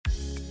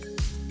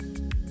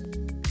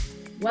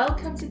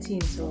Welcome to Teen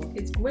Talk.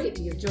 It's great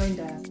that you've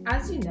joined us.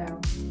 As you know,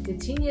 the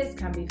teen years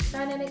can be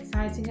fun and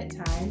exciting at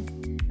times,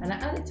 and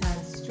at other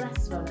times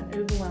stressful and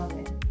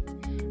overwhelming.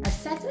 I've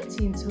set up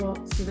Teen Talk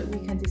so that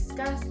we can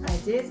discuss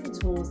ideas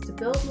and tools to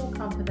build more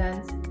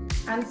confidence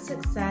and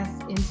success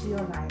into your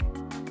life.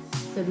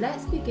 So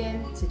let's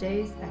begin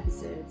today's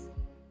episode.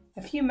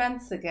 A few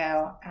months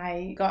ago,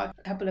 I got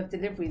a couple of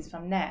deliveries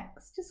from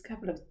Next, just a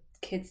couple of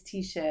kids'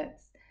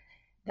 t-shirts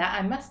that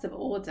I must have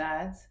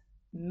ordered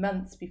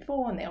months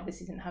before, and they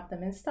obviously didn't have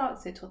them in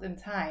stock, so it took them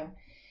time.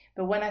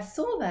 But when I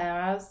saw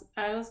them,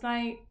 I was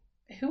like,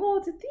 who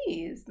ordered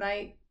these?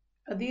 Like,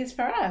 are these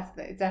for us?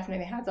 They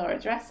definitely had our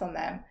address on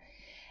them.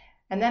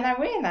 And then I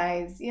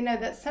realized,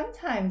 that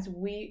sometimes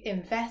we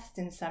invest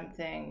in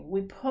something,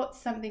 we put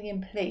something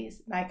in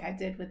place, like I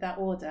did with that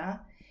order,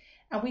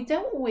 and we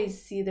don't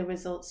always see the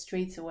results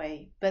straight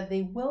away, but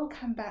they will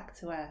come back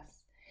to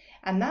us.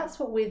 And that's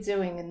what we're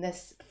doing in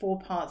this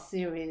 4-part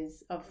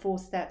series of 4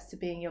 steps to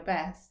being your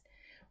best.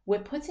 We're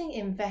putting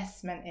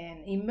investment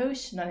in,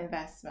 emotional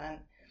investment,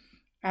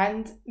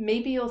 and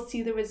maybe you'll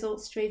see the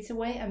results straight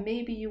away and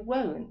maybe you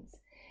won't.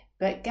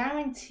 But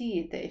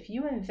guaranteed that if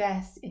you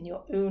invest in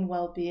your own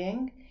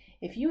well-being,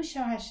 if you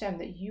show Hashem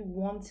that you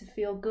want to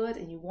feel good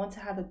and you want to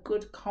have a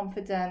good,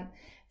 confident,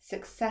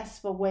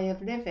 successful way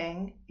of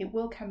living, it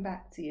will come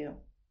back to you.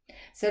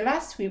 So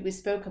last week we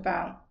spoke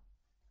about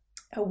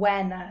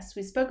awareness.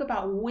 We spoke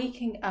about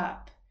waking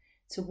up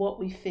to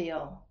what we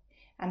feel,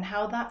 and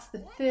how that's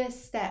the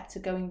first step to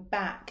going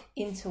back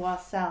into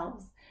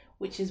ourselves,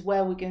 which is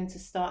where we're going to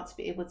start to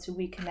be able to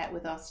reconnect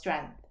with our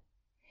strength.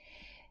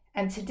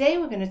 And today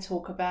we're going to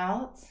talk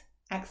about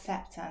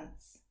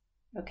acceptance,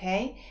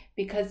 okay?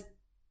 Because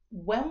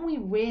when we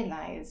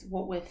realize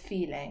what we're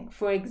feeling,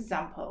 for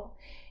example,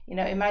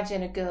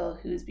 imagine a girl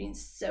who's been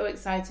so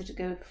excited to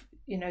go,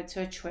 to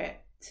a trip,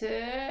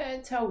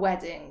 to a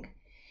wedding,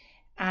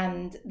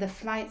 and the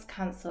flight's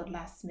cancelled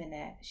last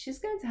minute. She's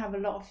going to have a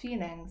lot of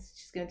feelings.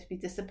 She's going to be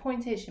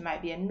disappointed. She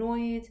might be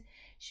annoyed.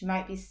 She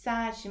might be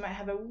sad. She might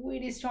have a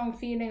really strong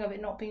feeling of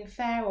it not being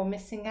fair or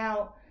missing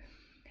out.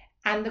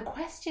 And the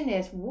question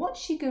is, what's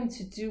she going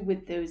to do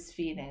with those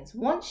feelings?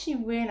 Once she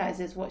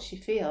realizes what she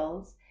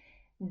feels,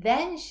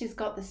 then she's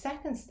got the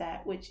second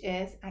step, which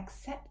is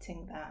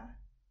accepting that.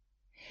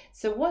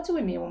 So what do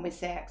we mean when we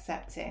say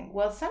accepting?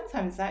 Well,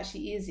 sometimes it's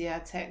actually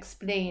easier to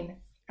explain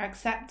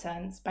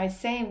acceptance by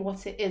saying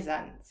what it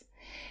isn't.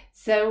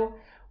 So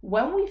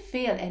when we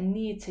feel a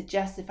need to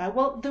justify,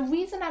 well, the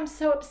reason I'm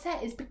so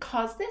upset is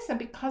because this and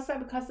because that,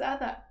 because the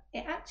other,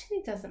 it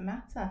actually doesn't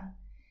matter.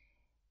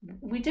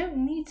 We don't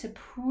need to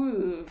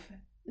prove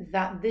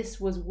that this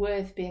was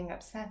worth being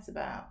upset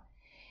about.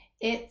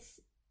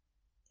 It's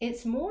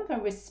more of a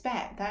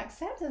respect. That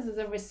acceptance is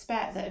a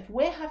respect that if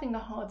we're having a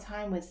hard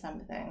time with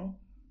something,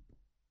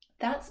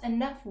 that's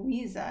enough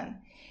reason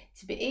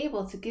to be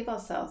able to give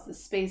ourselves the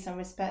space and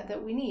respect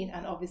that we need.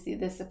 And obviously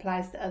this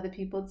applies to other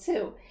people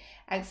too.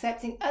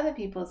 Accepting other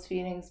people's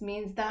feelings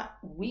means that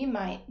we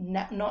might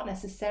not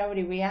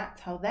necessarily react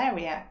how they're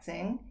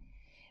reacting,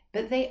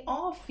 but they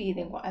are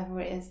feeling whatever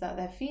it is that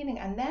they're feeling,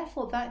 and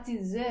therefore that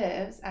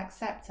deserves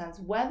acceptance,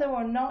 whether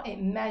or not it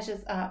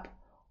measures up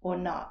or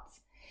not.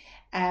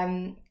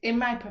 In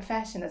my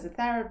profession as a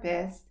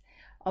therapist,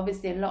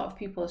 obviously a lot of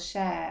people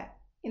share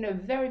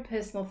very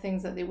personal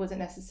things that they wouldn't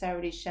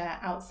necessarily share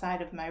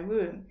outside of my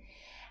room.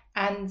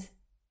 And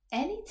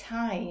any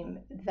time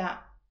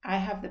that I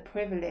have the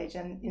privilege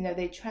and,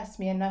 they trust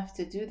me enough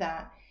to do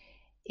that,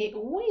 it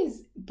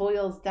always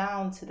boils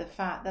down to the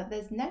fact that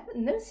there's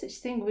no such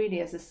thing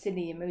really as a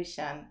silly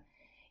emotion.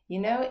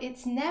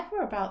 It's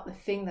never about the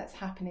thing that's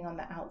happening on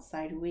the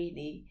outside,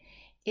 really.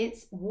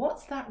 It's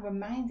what's that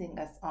reminding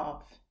us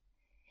of.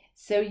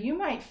 So you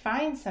might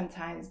find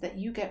sometimes that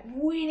you get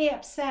really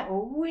upset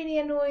or really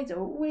annoyed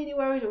or really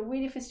worried or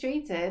really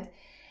frustrated,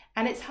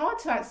 and it's hard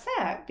to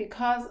accept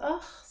because,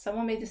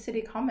 someone made a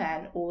silly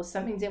comment or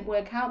something didn't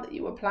work out that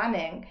you were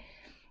planning.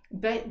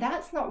 But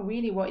that's not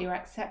really what you're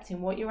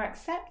accepting. What you're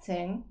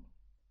accepting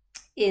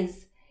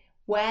is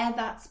where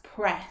that's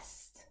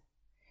pressed.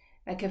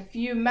 Like a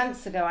few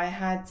months ago, I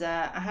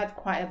had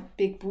quite a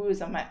big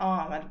bruise on my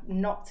arm. I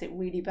knocked it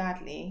really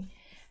badly.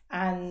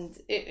 And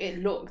it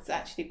looked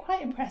actually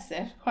quite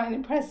an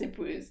impressive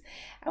bruise.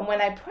 And when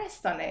I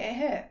pressed on it, it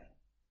hurt,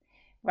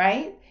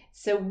 right?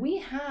 So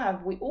we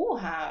all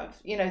have,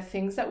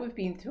 things that we've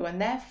been through.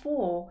 And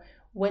therefore,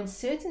 when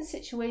certain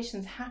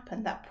situations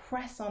happen that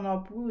press on our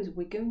bruise,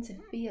 we're going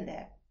to feel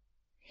it.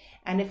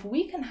 And if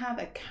we can have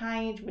a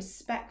kind,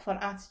 respectful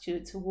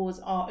attitude towards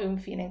our own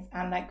feelings,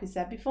 and like we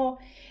said before,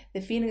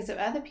 the feelings of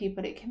other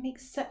people, it can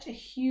make such a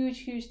huge,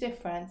 huge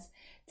difference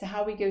to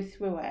how we go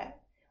through it.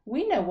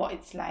 We know what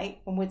it's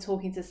like when we're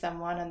talking to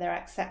someone and they're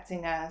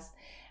accepting us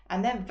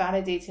and then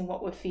validating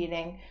what we're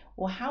feeling.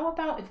 Well, how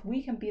about if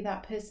we can be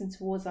that person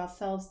towards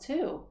ourselves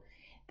too?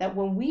 That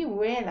when we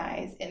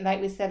realize, like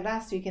we said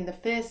last week in the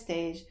first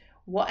stage,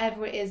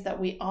 whatever it is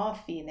that we are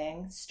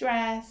feeling,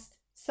 stressed,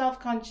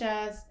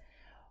 self-conscious,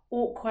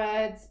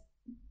 awkward,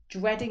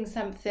 dreading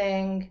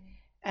something,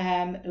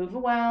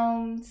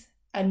 overwhelmed,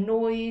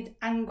 annoyed,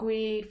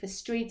 angry,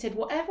 frustrated,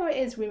 whatever it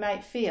is we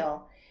might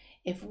feel,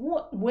 if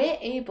we're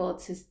able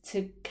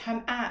to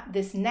come at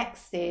this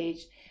next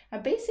stage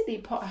and basically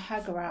put a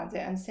hug around it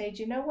and say,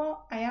 do you know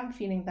what? I am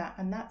feeling that,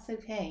 and that's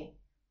okay.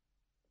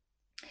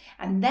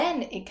 And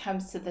then it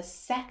comes to the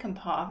second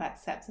part of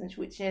acceptance,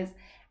 which is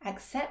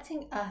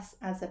accepting us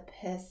as a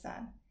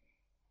person.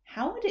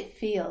 How would it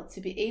feel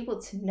to be able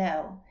to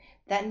know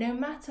that no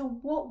matter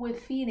what we're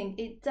feeling,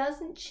 it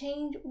doesn't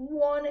change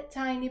one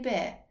tiny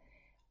bit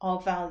our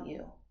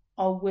value,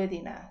 our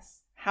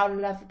worthiness, how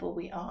lovable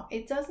we are?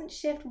 It doesn't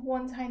shift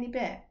one tiny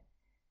bit.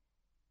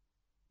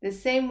 The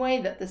same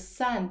way that the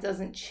sun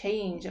doesn't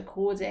change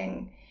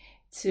according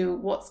to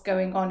what's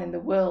going on in the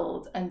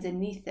world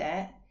underneath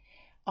it,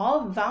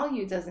 our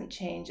value doesn't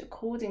change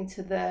according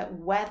to the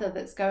weather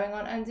that's going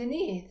on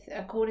underneath,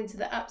 according to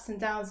the ups and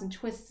downs and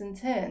twists and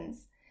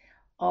turns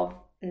of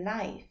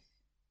life.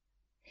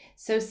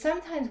 So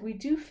sometimes we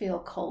do feel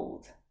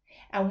cold.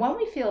 And when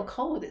we feel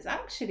cold, it's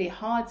actually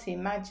hard to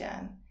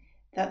imagine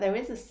that there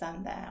is a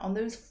sun there. On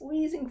those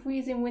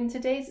freezing winter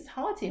days, it's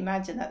hard to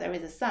imagine that there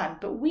is a sun.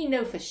 But we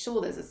know for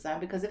sure there's a sun,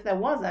 because if there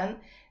wasn't,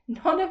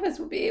 none of us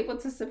would be able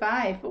to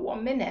survive for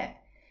 1 minute.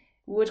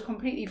 We would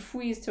completely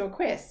freeze to a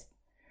crisp.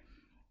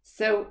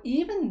 So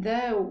even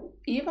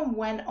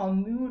when our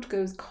mood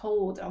goes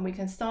cold and we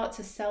can start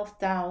to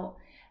self-doubt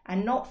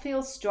and not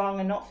feel strong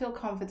and not feel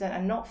confident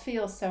and not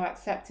feel so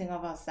accepting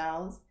of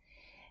ourselves,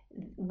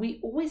 we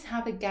always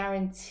have a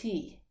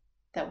guarantee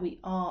that we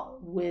are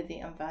worthy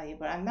and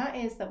valuable, and that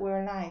is that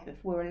we're alive.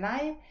 If we're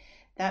alive,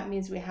 that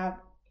means we have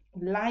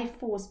life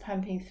force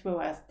pumping through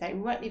us,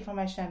 directly from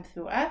Hashem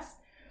through us,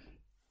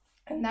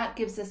 and that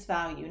gives us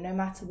value, no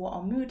matter what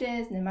our mood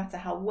is, no matter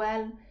how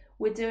well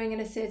we're doing in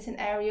a certain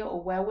area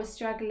or where we're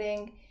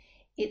struggling.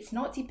 It's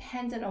not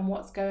dependent on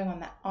what's going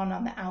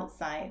on the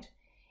outside.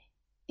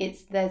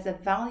 There's a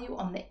value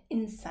on the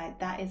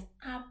inside that is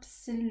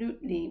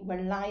absolutely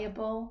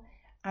reliable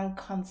and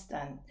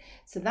constant.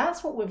 So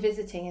that's what we're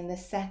visiting in the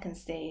second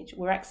stage.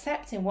 We're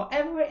accepting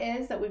whatever it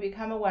is that we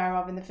become aware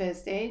of in the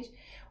first stage,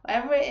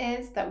 whatever it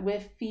is that we're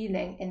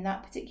feeling in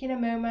that particular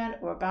moment,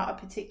 or about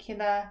a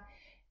particular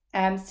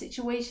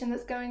situation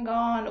that's going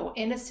on, or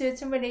in a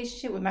certain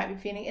relationship. We might be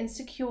feeling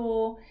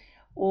insecure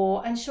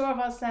or unsure of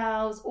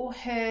ourselves or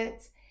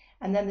hurt.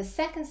 And then the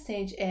second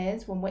stage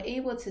is when we're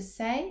able to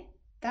say,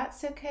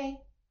 that's okay.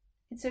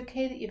 It's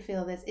okay that you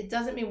feel this. It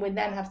doesn't mean we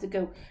then have to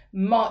go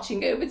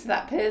marching over to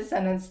that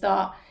person and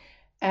start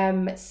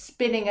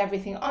spinning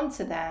everything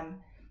onto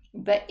them.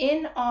 But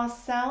in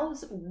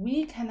ourselves,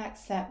 we can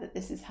accept that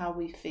this is how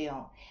we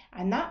feel.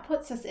 And that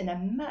puts us in a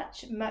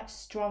much, much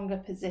stronger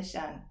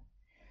position.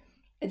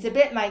 It's a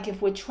bit like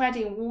if we're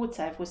treading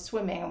water, if we're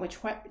swimming and we're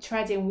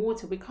treading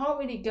water, we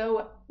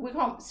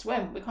can't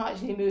swim, we can't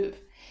actually move.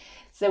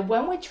 So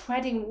when we're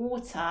treading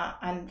water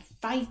and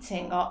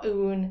fighting our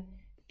own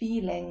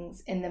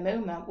feelings in the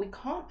moment, we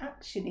can't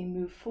actually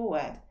move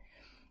forward.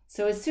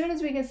 So as soon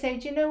as we can say,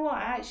 do you know what,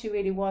 I actually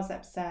really was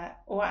upset,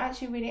 or I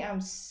actually really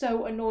am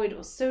so annoyed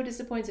or so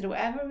disappointed, or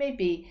whatever it may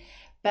be,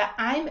 but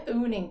I'm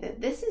owning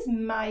that this is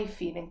my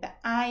feeling that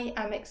I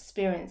am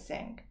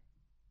experiencing.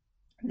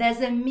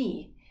 There's a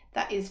me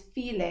that is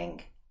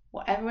feeling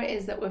whatever it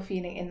is that we're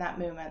feeling in that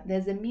moment.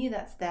 There's a me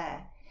that's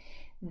there.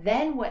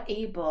 Then we're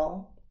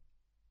able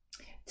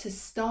to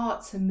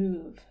start to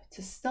move,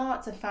 to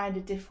start to find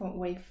a different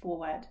way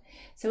forward.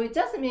 So it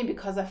doesn't mean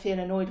because I feel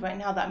annoyed right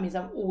now, that means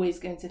I'm always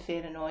going to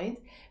feel annoyed.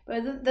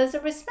 But there's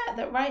a respect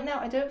that right now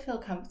I don't feel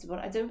comfortable,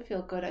 I don't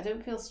feel good, I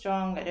don't feel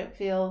strong, I don't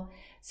feel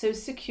so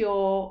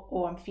secure,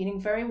 or I'm feeling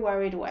very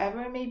worried,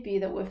 whatever it may be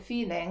that we're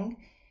feeling,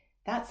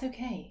 that's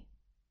okay.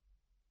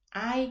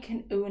 I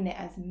can own it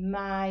as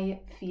my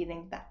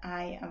feeling that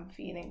I am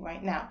feeling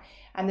right now.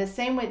 And the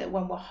same way that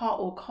when we're hot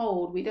or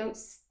cold, we don't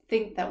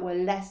think that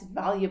we're less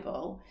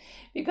valuable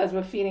because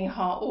we're feeling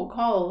hot or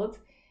cold,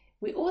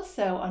 we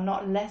also are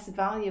not less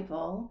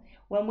valuable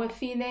when we're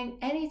feeling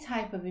any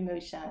type of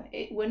emotion.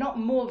 We're not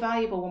more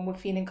valuable when we're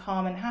feeling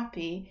calm and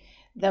happy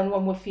than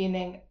when we're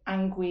feeling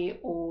angry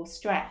or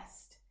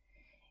stressed.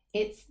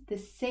 It's the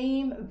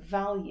same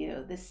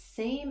value, the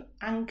same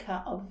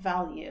anchor of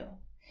value.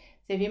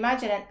 So if you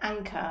imagine an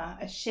anchor,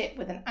 a ship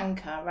with an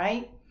anchor,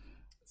 right?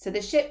 So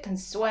the ship can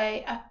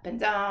sway up and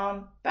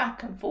down,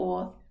 back and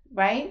forth,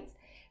 right?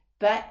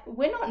 But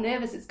we're not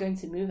nervous it's going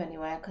to move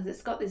anywhere because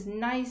it's got this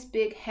nice,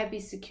 big, heavy,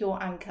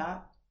 secure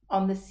anchor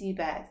on the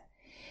seabed.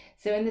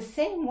 So in the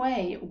same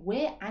way,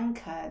 we're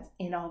anchored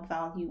in our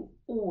value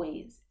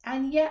always.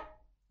 And yet,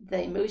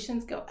 the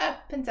emotions go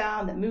up and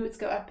down, the moods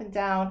go up and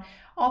down,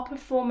 our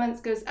performance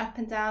goes up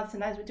and down.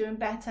 Sometimes we're doing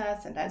better,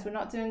 sometimes we're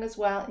not doing as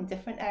well in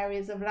different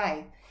areas of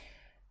life.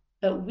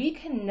 But we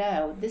can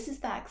know, this is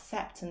the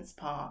acceptance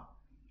part,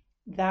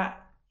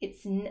 that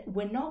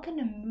we're not going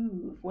to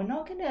move. We're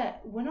not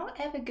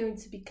ever going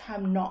to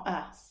become not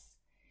us.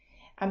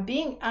 And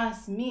being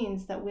us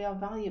means that we are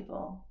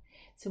valuable.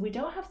 So we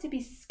don't have to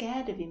be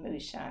scared of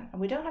emotion,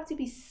 and we don't have to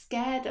be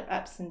scared of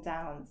ups and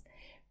downs,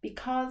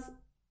 because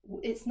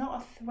it's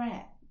not a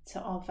threat to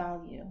our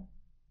value.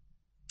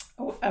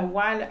 a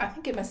while, I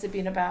think it must have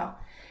been about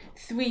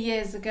 3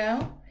 years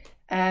ago.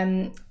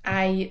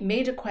 I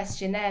made a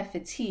questionnaire for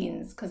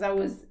teens because I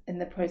was in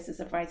the process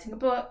of writing a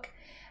book,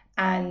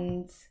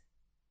 and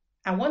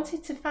I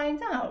wanted to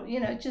find out,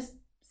 just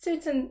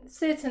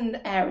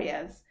certain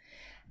areas.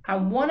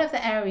 And one of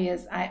the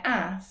areas I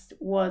asked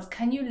was,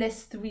 can you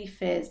list 3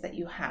 fears that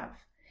you have?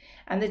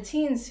 And the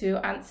teens who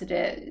answered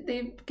it,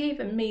 they gave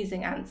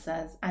amazing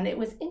answers. And it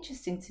was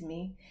interesting to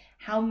me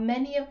how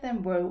many of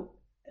them wrote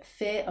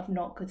fear of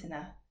not good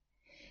enough.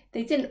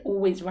 They didn't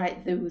always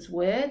write those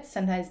words.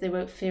 Sometimes they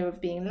wrote fear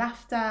of being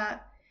laughed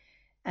at,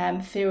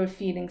 fear of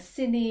feeling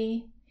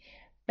silly.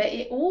 But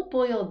it all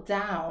boiled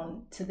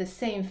down to the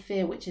same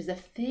fear, which is a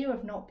fear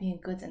of not being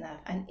good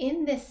enough. And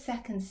in this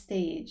second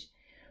stage,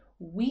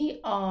 we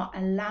are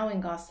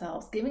allowing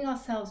ourselves, giving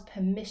ourselves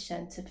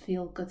permission to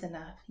feel good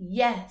enough.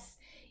 Yes,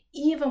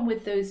 even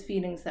with those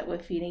feelings that we're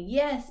feeling.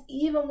 Yes,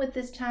 even with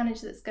this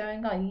challenge that's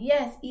going on.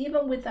 Yes,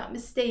 even with that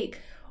mistake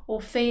or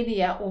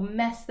failure or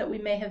mess that we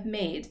may have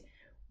made,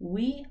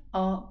 we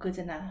are good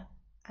enough.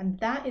 And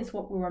that is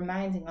what we're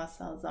reminding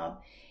ourselves of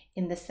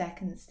in the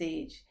second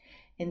stage,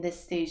 in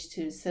this stage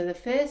 2. So the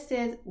first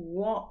is,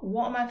 what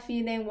am I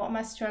feeling? What am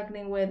I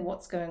struggling with?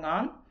 What's going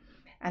on?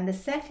 And the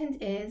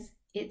second is,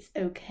 it's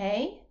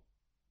okay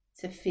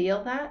to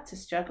feel that, to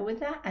struggle with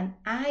that. And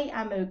I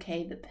am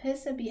okay. The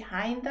person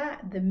behind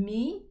that, the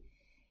me,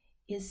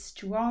 is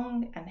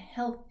strong and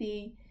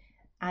healthy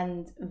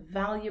and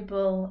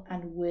valuable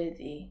and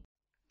worthy.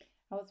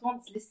 I was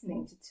once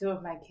listening to 2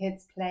 of my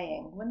kids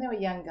playing when they were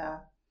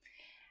younger.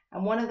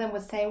 And one of them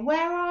was saying,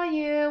 where are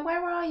you?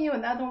 Where are you?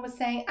 And the other one was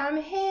saying, I'm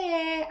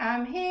here,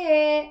 I'm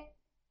here.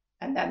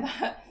 And then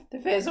the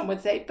first one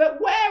would say,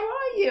 but where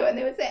are you? And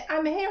they would say,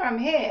 I'm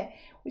here,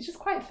 which is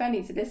quite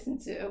funny to listen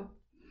to.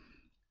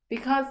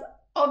 Because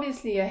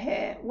obviously you're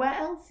here. Where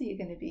else are you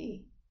going to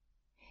be?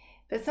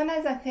 But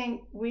sometimes I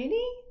think,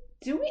 really?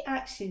 Do we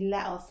actually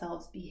let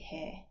ourselves be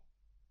here?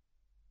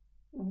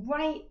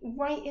 Right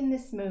in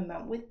this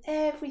moment, with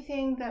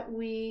everything that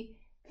we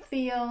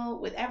feel,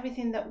 with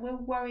everything that we're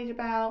worried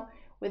about,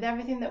 with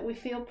everything that we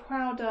feel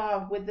proud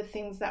of, with the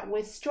things that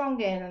we're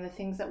strong in and the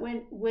things that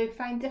we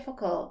find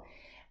difficult,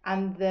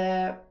 and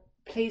the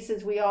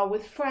places we are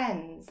with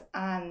friends,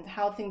 and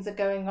how things are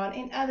going on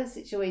in other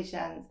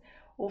situations,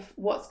 or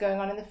what's going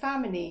on in the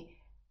family.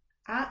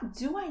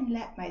 Do I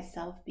let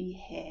myself be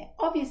here?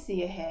 Obviously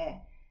you're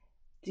here.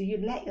 Do you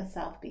let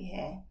yourself be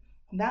here?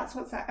 And that's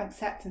what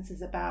acceptance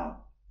is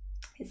about.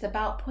 It's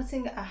about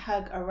putting a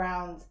hug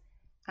around,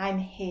 I'm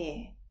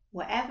here.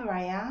 Wherever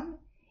I am,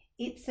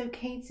 it's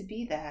okay to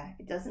be there.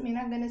 It doesn't mean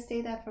I'm going to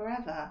stay there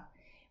forever,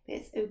 but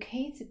it's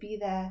okay to be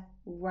there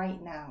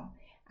right now.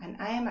 And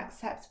I am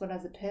acceptable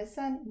as a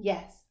person,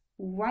 yes,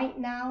 right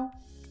now,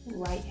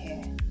 right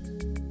here.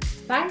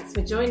 Thanks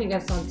for joining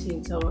us on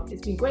Teen Talk.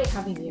 It's been great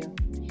having you.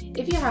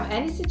 If you have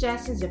any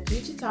suggestions of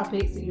future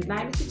topics that you'd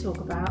like me to talk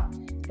about,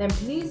 then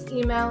please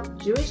email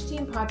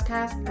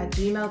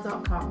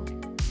jewishteenpodcast@gmail.com.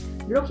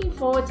 Looking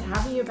forward to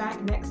having you back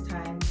next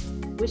time.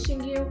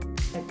 Wishing you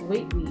a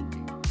great week.